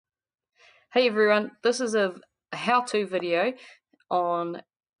Hey everyone, this is a how-to video on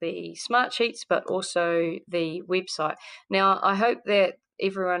the Smartsheets but also the website. Now I hope that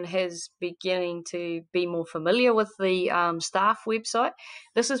everyone has beginning to be more familiar with the staff website.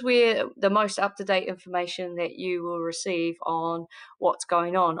 This is where the most up-to-date information that you will receive on what's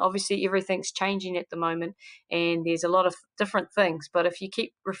going on. Obviously everything's changing at the moment and there's a lot of different things, but if you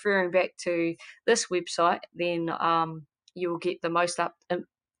keep referring back to this website, then you'll get the most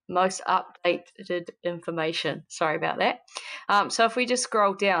updated information. Sorry about that. So if we just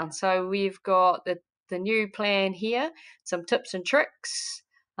scroll down, so we've got the new plan here, some tips and tricks,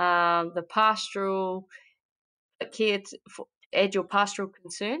 the pastoral, click here to add your pastoral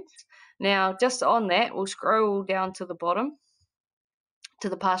concerns. Now just on that, we'll scroll down to the bottom to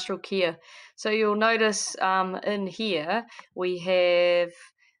the pastoral care. So you'll notice in here we have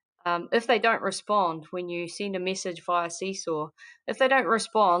if they don't respond when you send a message via Seesaw, if they don't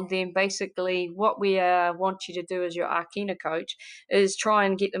respond, then basically what we want you to do as your Arcana coach is try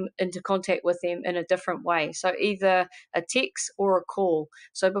and get them into contact with them in a different way. So either a text or a call.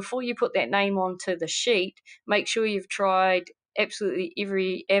 So before you put that name onto the sheet, make sure you've tried absolutely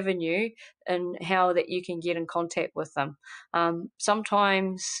every avenue and how that you can get in contact with them.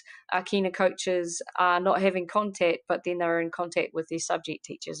 Sometimes Arcana coaches are not having contact, but then they're in contact with their subject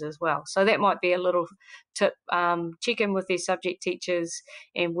teachers as well. So that might be a little tip. Check in with their subject teachers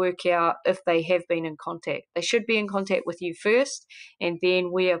and work out if they have been in contact. They should be in contact with you first, and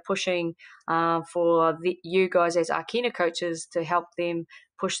then we are pushing for you guys as Arcana coaches to help them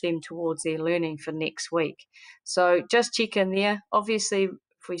push them towards their learning for next week. So just check in there. Obviously,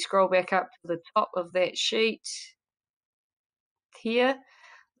 if we scroll back up to the top of that sheet here,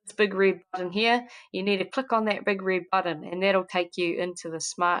 this big red button here, you need to click on that big red button and that'll take you into the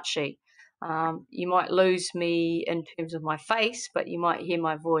Smartsheet. You might lose me in terms of my face, but you might hear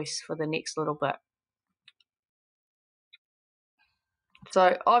my voice for the next little bit.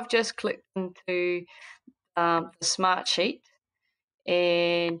 So I've just clicked into the Smartsheet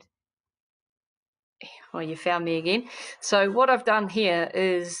and you found me again. So what I've done here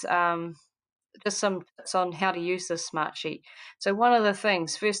is just some tips on how to use this Smartsheet. So one of the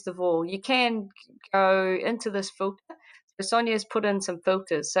things, first of all, you can go into this filter. So Sonia's put in some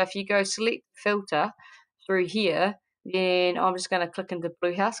filters. So if you go select filter through here, then I'm just going to click into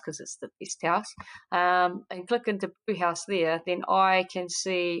Blue House because it's the best house, and click into Blue House there, then I can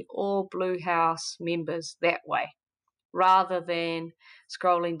see all Blue House members that way rather than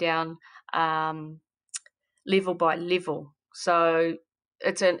scrolling down level by level. So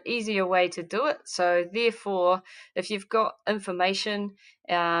it's an easier way to do it. So therefore, if you've got information,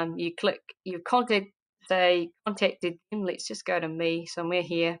 you click, you contacted them. Let's just go to me somewhere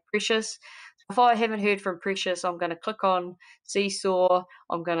here, Precious. If I haven't heard from Precious, I'm going to click on Seesaw.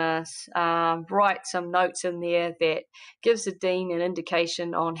 I'm going to write some notes in there that gives the dean an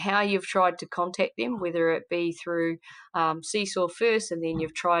indication on how you've tried to contact them, whether it be through Seesaw first and then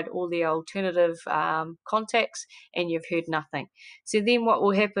you've tried all the alternative contacts and you've heard nothing. So then what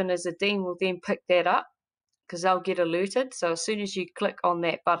will happen is the dean will then pick that up because they'll get alerted. So as soon as you click on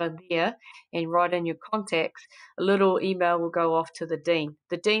that button there and write in your contacts, a little email will go off to the dean.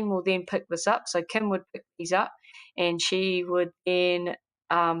 The dean will then pick this up. So Kim would pick these up and she would then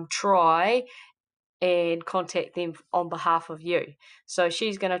try and contact them on behalf of you. So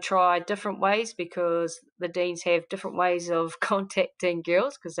she's going to try different ways because the deans have different ways of contacting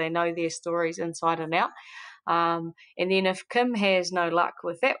girls because they know their stories inside and out. And then if Kim has no luck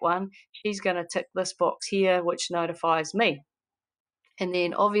with that one, she's going to tick this box here, which notifies me. And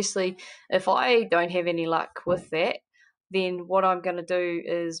then obviously, if I don't have any luck with that, then what I'm going to do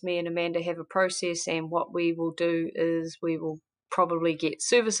is me and Amanda have a process, and what we will do is we will probably get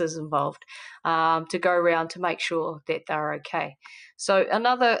services involved to go around to make sure that they're okay. So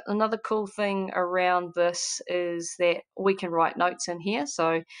another cool thing around this is that we can write notes in here.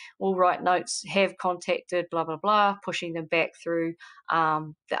 So we'll write notes, have contacted, blah, blah, blah, pushing them back through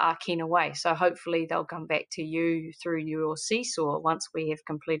the Arcana way. So hopefully they'll come back to you through your Seesaw once we have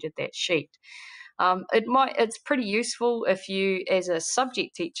completed that sheet. It's pretty useful if you, as a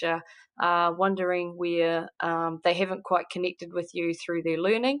subject teacher, are wondering where they haven't quite connected with you through their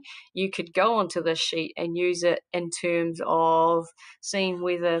learning. You could go onto this sheet and use it in terms of seeing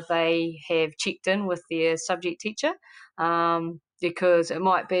whether they have checked in with their subject teacher. Because it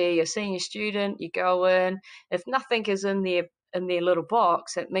might be a senior student, you go in, if nothing is in their little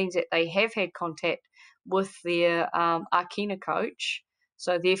box, it means that they have had contact with their Arcana coach.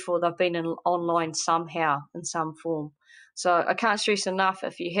 So therefore, they've been online somehow, in some form. So I can't stress enough,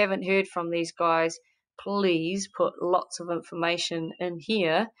 if you haven't heard from these guys, please put lots of information in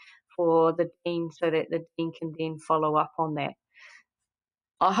here for the dean so that the dean can then follow up on that.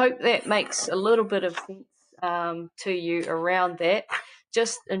 I hope that makes a little bit of sense to you around that.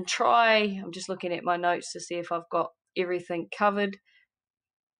 I'm just looking at my notes to see if I've got everything covered.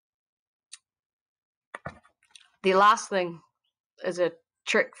 The last thing is a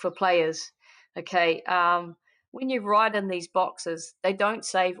trick for players. Okay, when you write in these boxes, they don't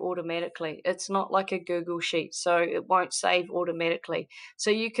save automatically. It's not like a Google Sheet, so it won't save automatically. So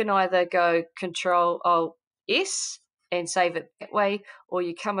you can either go Control Alt S and save it that way, or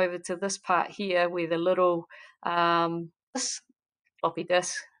you come over to this part here where the little this floppy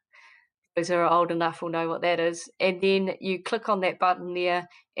disk, those who are old enough will know what that is, and then you click on that button there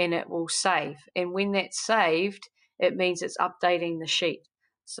and it will save. And when that's saved, it means it's updating the sheet.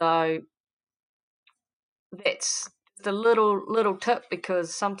 So that's the little tip,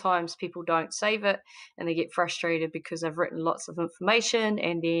 because sometimes people don't save it and they get frustrated because they've written lots of information,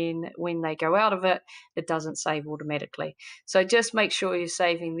 and then when they go out of it, it doesn't save automatically. So just make sure you're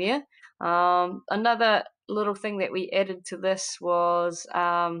saving there. Another little thing that we added to this was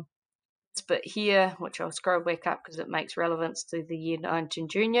this bit here, which I'll scroll back up because it makes relevance to the Year 9 and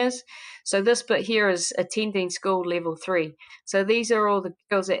juniors. So this bit here is attending school level 3. So these are all the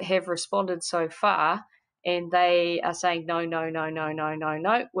girls that have responded so far, and they are saying no, no, no, no, no, no,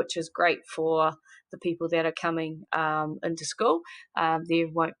 no, which is great for the people that are coming into school. There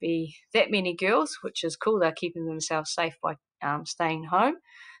won't be that many girls, which is cool. They're keeping themselves safe by staying home.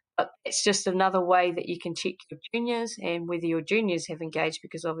 But it's just another way that you can check your juniors and whether your juniors have engaged,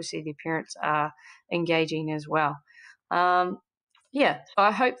 because obviously their parents are engaging as well. So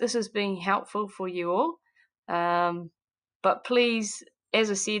I hope this has been helpful for you all. But please, as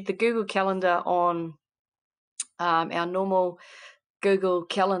I said, the Google Calendar on our normal Google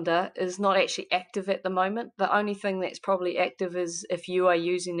Calendar is not actually active at the moment. The only thing that's probably active is if you are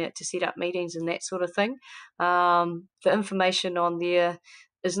using it to set up meetings and that sort of thing. The information on there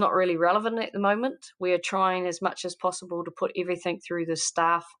is not really relevant at the moment. We are trying as much as possible to put everything through the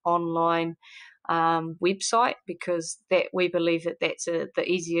staff online website, because that we believe that that's the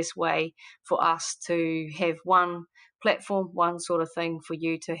easiest way for us to have one platform, one sort of thing for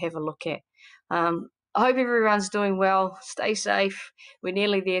you to have a look at. I hope everyone's doing well. Stay safe. We're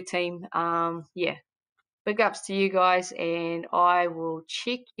nearly there, team. Big ups to you guys, and I will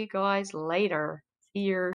check you guys later. See you.